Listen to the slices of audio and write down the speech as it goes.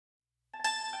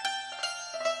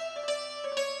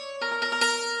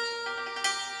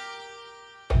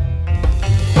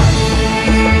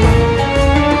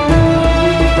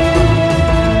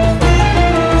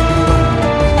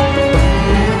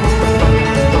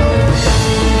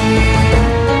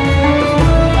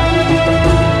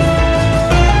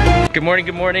Good morning,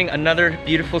 good morning. Another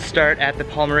beautiful start at the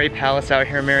Palmeraie Palace out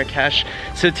here in Marrakech.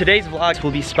 So today's vlog will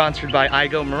be sponsored by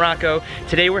IGO Morocco.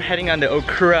 Today we're heading on the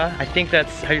Okura, I think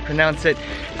that's how you pronounce it,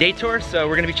 day tour. So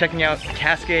we're gonna be checking out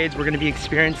cascades. We're gonna be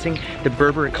experiencing the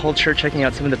Berber culture, checking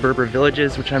out some of the Berber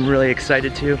villages, which I'm really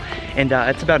excited to. And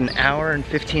it's about an hour and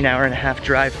 15 hour and a half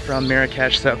drive from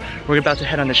Marrakech. So we're about to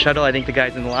head on the shuttle. I think the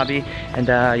guy's in the lobby. And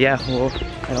yeah,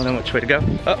 I don't know which way to go.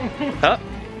 Oh,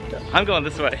 I'm going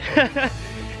this way.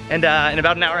 And in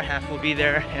about an hour and a half we'll be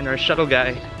there, and our shuttle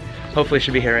guy hopefully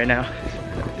should be here right now.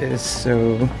 It is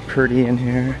so pretty in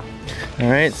here.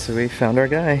 Alright, so we found our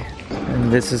guy.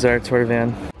 And this is our tour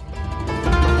van.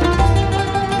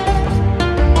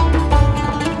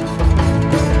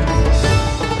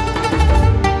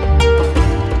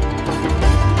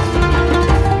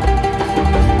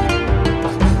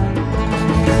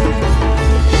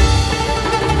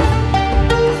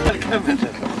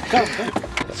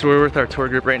 So we're with our tour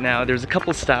group right now. There's a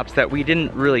couple stops that we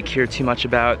didn't really care too much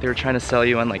about. They were trying to sell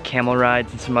you on like camel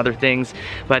rides and some other things,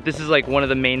 but this is like one of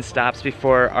the main stops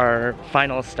before our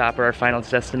final stop or our final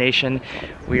destination.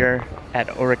 We are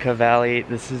at Waterfalls Valley.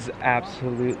 This is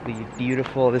absolutely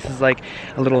beautiful. This is like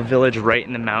a little village right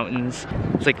in the mountains.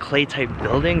 It's like clay type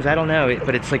buildings, I don't know,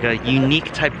 but it's like a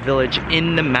unique type village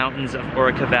in the mountains of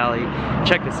Waterfalls Valley.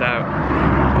 Check this out.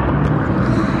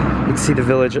 You can see the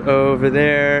village over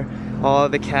there. All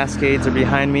of the cascades are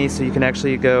behind me, so you can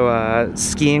actually go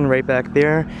skiing right back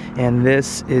there. And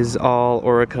this is all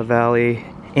Waterfalls Valley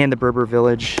and the Berber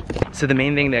village. So the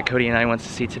main thing that Cody and I want to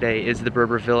see today is the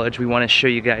Berber village. We want to show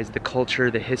you guys the culture,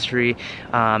 the history,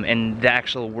 and the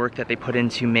actual work that they put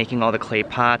into making all the clay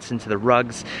pots into the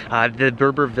rugs. The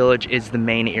Berber village is the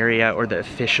main area, or the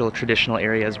official traditional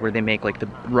areas where they make like the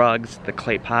rugs, the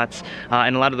clay pots,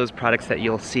 and a lot of those products that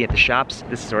you'll see at the shops.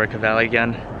 This is Waterfalls Valley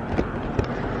again.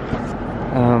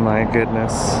 Oh my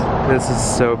goodness, this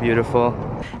is so beautiful.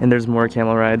 And there's more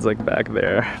camel rides like back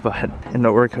there, and the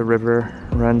Orca River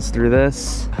runs through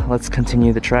this. Let's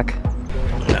continue the trek.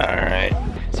 All right,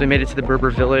 so we made it to the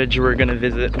Berber village. We're gonna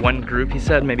visit one group, he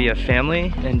said, maybe a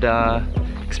family, and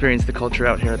experience the culture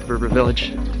out here at the Berber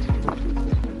village.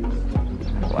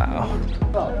 Wow.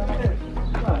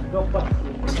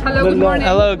 Hello, good morning.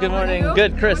 Hello, good morning.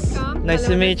 Good, Chris. Welcome. Nice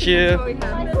to meet you.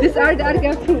 These are the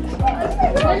argan fruits.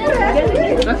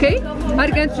 Okay?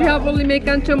 Argan we have only make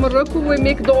until Morocco. We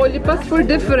make the olipas for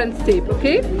different shape,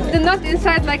 okay? The nut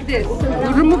inside like this.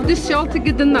 You remove the shell to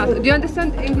get the nut. Do you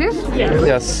understand English?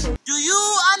 Yes. Do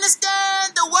you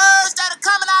understand the words that are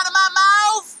coming out of my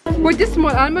mouth? For this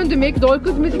small almond, we make the oil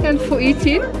cosmetic and for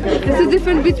eating. This is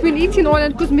different between eating oil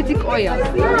and cosmetic oil.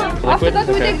 After that,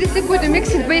 we take this liquid and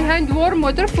mix it by hand, warm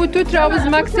water for 2-3 hours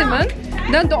maximum.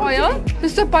 Then the oil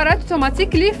is separated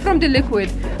automatically from the liquid.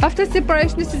 After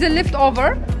separation, this is a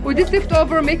leftover. With this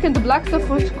leftover, making the black stuff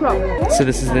for scrub. So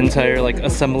this is the entire like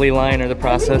assembly line or the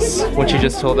process, what you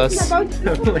just told us. I'm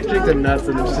allergic to nuts,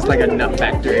 and it's just like a nut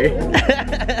factory.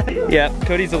 Yeah,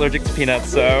 Cody's allergic to peanuts,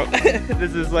 so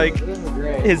this is like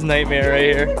his nightmare right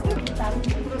here.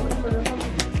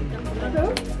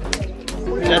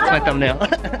 That's my thumbnail.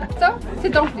 So,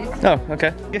 sit down please. Oh,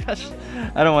 okay. Gosh,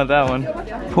 I don't want that one.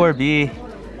 Poor bee.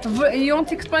 You want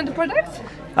to explain the product?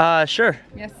 Sure.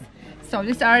 Yes. So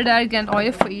these are the argan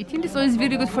oil for eating. This oil is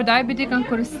very good for diabetic and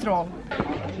cholesterol.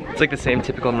 It's like the same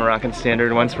typical Moroccan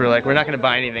standard. Once we're like, we're not gonna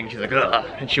buy anything, she's like, ugh,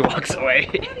 and she walks away.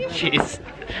 Jeez.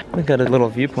 We got a little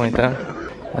viewpoint though.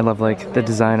 I love like the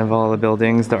design of all the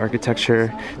buildings, the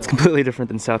architecture. It's completely different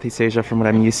than Southeast Asia from what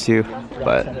I'm used to,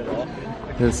 but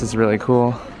this is really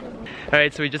cool.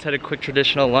 Alright, so we just had a quick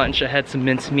traditional lunch. I had some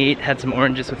minced meat, had some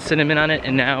oranges with cinnamon on it,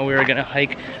 and now we're gonna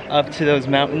hike up to those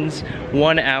mountains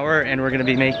 1 hour, and we're gonna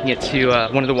be making it to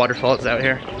one of the waterfalls out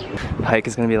here. The hike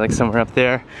is gonna be like somewhere up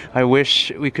there. I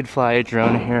wish we could fly a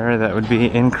drone here, that would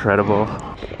be incredible.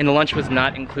 And the lunch was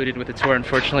not included with the tour,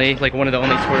 unfortunately. Like one of the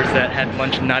only tours that had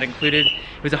lunch not included.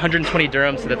 It was 120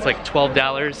 dirhams, so that's like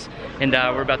 $12, and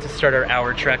we're about to start our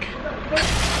hour trek.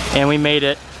 And we made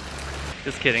it.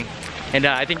 Just kidding. And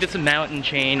I think this mountain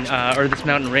chain, or this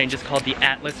mountain range is called the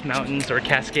Atlas Mountains or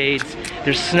Cascades.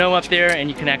 There's snow up there and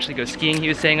you can actually go skiing, he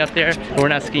was saying, up there. But we're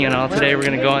not skiing at all today. We're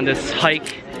gonna go on this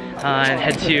hike and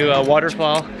head to a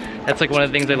waterfall. That's like one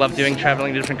of the things I love doing,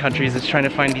 traveling to different countries, is trying to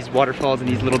find these waterfalls and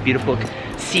these little beautiful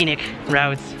scenic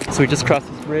routes. So we just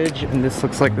crossed this bridge and this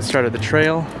looks like the start of the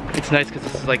trail. It's nice because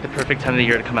this is like the perfect time of the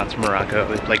year to come out to Morocco.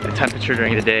 Like the temperature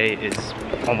during the day is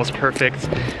almost perfect.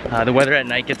 The weather at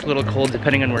night gets a little cold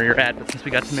depending on where you're at, but since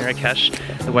we got to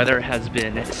Marrakech, the weather has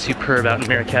been superb out in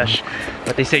Marrakech.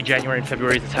 But they say January and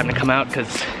February is the time to come out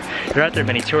because there aren't there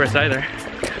many tourists either.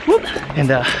 Whoop. And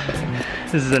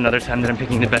this is another time that I'm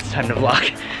picking the best time to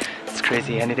vlog. It's It's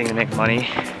crazy, anything to make money.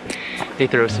 They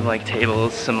throw some like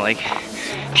tables, some like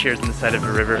chairs on the side of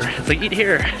a river. It's like, eat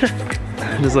here.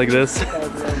 Just like this.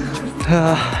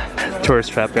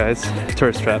 Tourist trap, guys.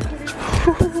 Tourist trap.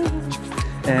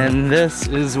 And this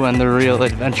is when the real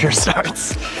adventure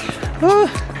starts.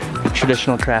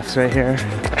 Traditional crafts right here.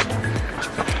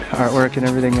 Artwork and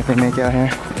everything that they make out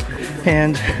here.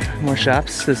 And more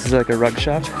shops. This is like a rug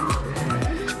shop.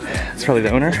 It's probably the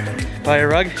owner. Buy a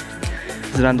rug.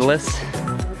 Is it on the list?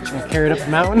 I'll carry it up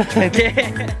the mountain. Okay.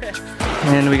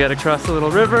 And we gotta cross a little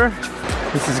river.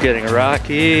 This is getting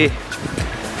rocky.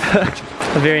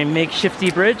 A very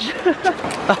makeshifty bridge.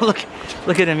 Oh,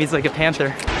 look at him, he's like a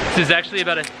panther. This is actually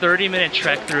about a 30-minute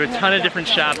trek through a ton of different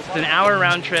shops. It's an hour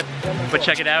round trip, but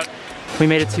check it out. We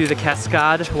made it to the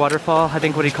Cascade Waterfall, I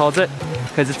think what he calls it,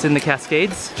 because it's in the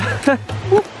Cascades.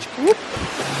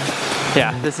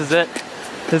 Yeah, this is it.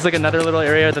 There's like another little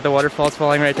area that the waterfall's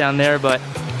falling right down there, but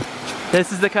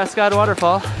this is the Cascade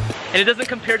Waterfall. And it doesn't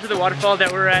compare to the waterfall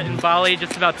that we were at in Bali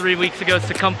just about 3 weeks ago,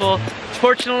 Sekumpul.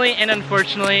 Fortunately and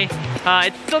unfortunately,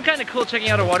 it's still kind of cool checking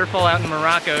out a waterfall out in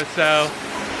Morocco, so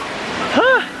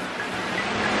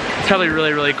it's probably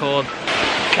really, really cold.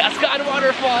 Cascade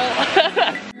Waterfall!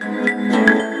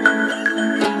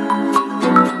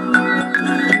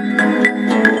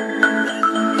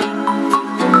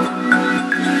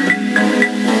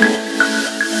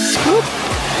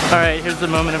 All right, here's the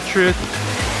moment of truth.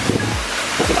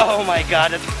 Oh my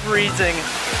God, it's freezing.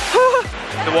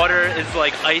 The water is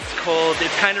like ice cold.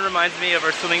 It kind of reminds me of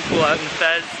our swimming pool out in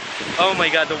Fez. Oh my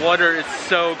God, the water is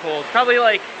so cold. Probably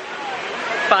like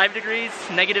 5 degrees,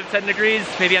 negative 10 degrees.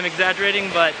 Maybe I'm exaggerating,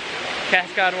 but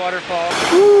Cascade Waterfall.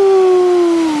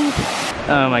 Woo!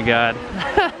 Oh my God.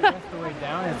 That's the way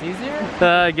down is easier?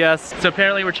 I guess. So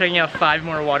apparently we're checking out 5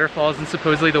 more waterfalls and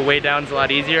supposedly the way down's a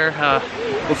lot easier.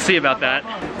 We'll see about that.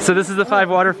 So this is the 5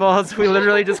 waterfalls. We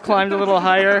literally just climbed a little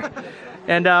higher.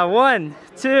 And 1,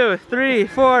 2, 3,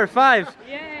 4, 5.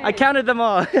 Yay. I counted them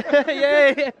all.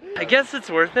 Yay! I guess it's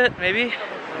worth it, maybe?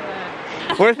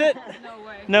 Worth it? No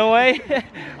way. No way?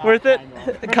 Worth it?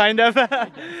 Kind of.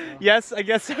 Yes, I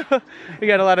guess so. We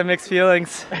got a lot of mixed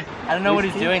feelings. I don't know what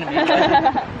he's doing to me.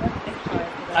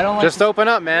 I don't like Just open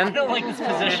up, man. I don't like this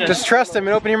position. Just trust him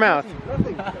and open your mouth.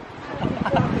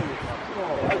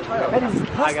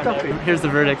 Here's the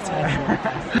verdict.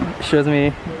 Shows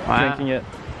me drinking it.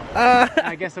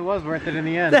 I guess it was worth it in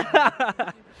the end.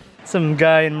 Some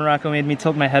guy in Morocco made me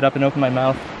tilt my head up and open my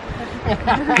mouth.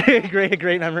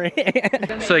 great memory.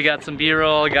 So I got some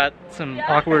B-roll, got some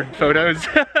awkward photos.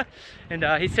 And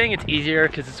he's saying it's easier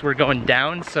because we're going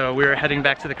down, so we're heading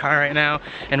back to the car right now,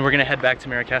 and we're gonna head back to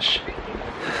Marrakech.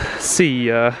 See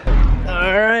ya.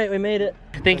 All right, we made it.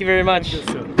 Thank you very much.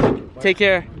 Take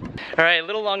care. All right, a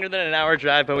little longer than an hour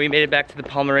drive, but we made it back to the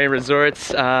Palmeraie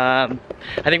resorts. I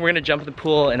think we're gonna jump in the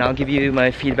pool and I'll give you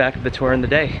my feedback of the tour and the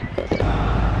day.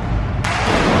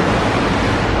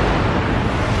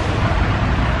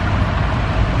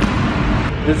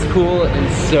 This pool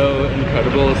is so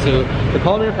incredible. So the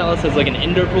Palmeraie Palace has like an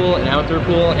indoor pool, an outdoor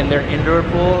pool, and their indoor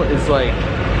pool is like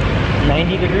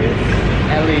 90 degrees?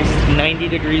 At least 90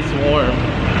 degrees warm.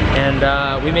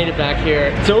 And we made it back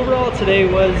here. So overall today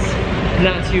was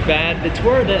not too bad. The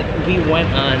tour that we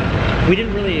went on, we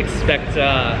didn't really expect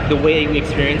the way we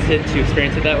experienced it to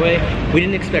experience it that way. We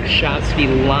didn't expect shops to be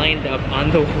lined up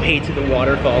on the way to the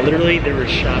waterfall. Literally there were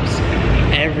shops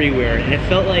everywhere, and it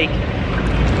felt like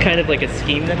kind of like a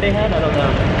scheme that they had. I don't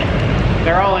know.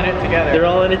 They're all in it together. They're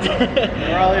all in it.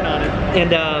 They're all in on it.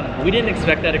 And we didn't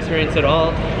expect that experience at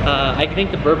all. I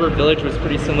think the Berber Village was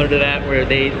pretty similar to that, where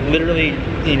they literally,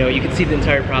 you know, you could see the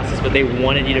entire process, but they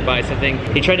wanted you to buy something.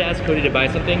 He tried to ask Cody to buy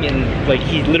something, and like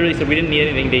he literally said we didn't need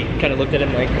anything. They kind of looked at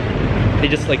him like, they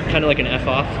just like kind of like an F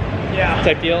off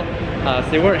type deal.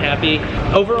 So they weren't happy.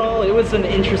 Overall, it was an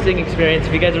interesting experience.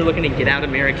 If you guys are looking to get out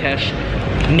of Marrakech,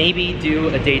 maybe do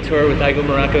a day tour with I Go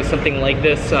Morocco, something like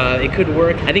this. It could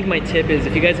work. I think my tip is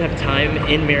if you guys have time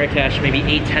in Marrakech, maybe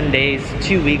 8-10 days,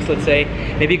 2 weeks let's say,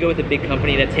 maybe go with a big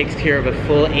company that takes care of a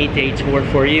full 8-day tour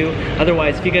for you.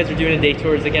 Otherwise, if you guys are doing day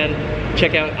tours again,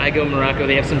 check out I Go Morocco.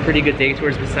 They have some pretty good day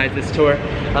tours besides this tour.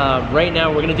 Right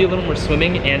now we're gonna do a little more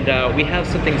swimming, and we have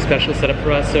something special set up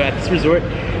for us. So at this resort,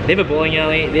 they have a bowling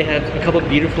alley, they have a couple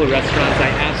beautiful restaurants. I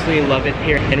absolutely love it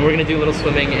here. And we're gonna do a little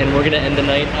swimming, and we're gonna end the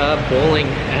night bowling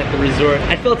at the resort.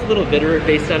 I felt a little bitter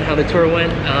based on how the tour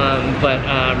went, but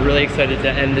I'm really excited to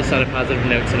end this on a positive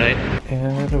note tonight.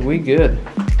 And we good.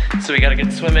 So we gotta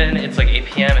get swimming. It's like 8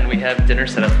 p.m. and we have dinner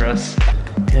set up for us.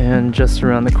 And just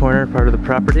around the corner, part of the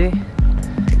property,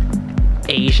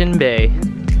 Asian Bay.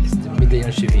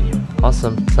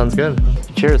 Awesome, sounds good.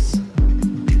 Cheers.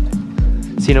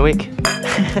 See you in a week. Oh,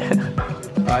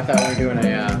 I thought we were doing a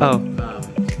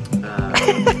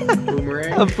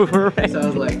boomerang. A boomerang. So I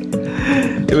was like,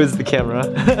 it was the camera.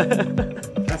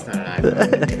 that's not an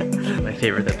iPhone. My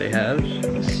favorite that they have,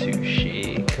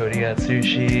 sushi. Cody got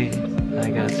sushi,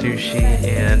 I got sushi,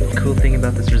 and the cool thing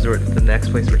about this resort, the next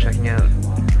place we're checking out,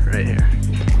 right here.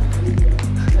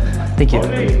 Thank you.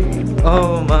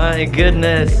 Oh my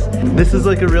goodness. This is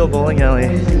like a real bowling alley.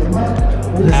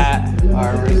 At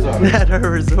our resort. At our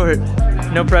resort.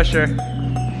 No pressure.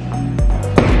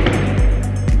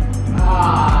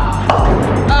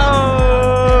 Oh!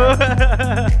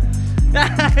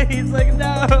 He's like,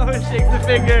 no, shakes the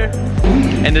finger.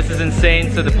 And this is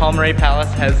insane. So the Palmeraie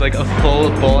Palace has like a full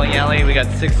bowling alley. We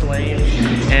got 6 lanes.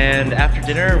 And after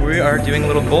dinner, we are doing a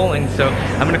little bowling. So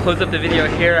I'm gonna close up the video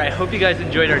here. I hope you guys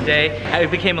enjoyed our day. It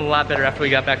became a lot better after we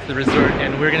got back to the resort,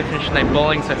 and we're gonna finish tonight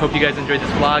bowling. So I hope you guys enjoyed this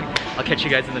vlog. I'll catch you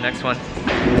guys in the next one.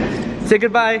 Say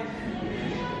goodbye.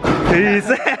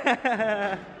 Peace.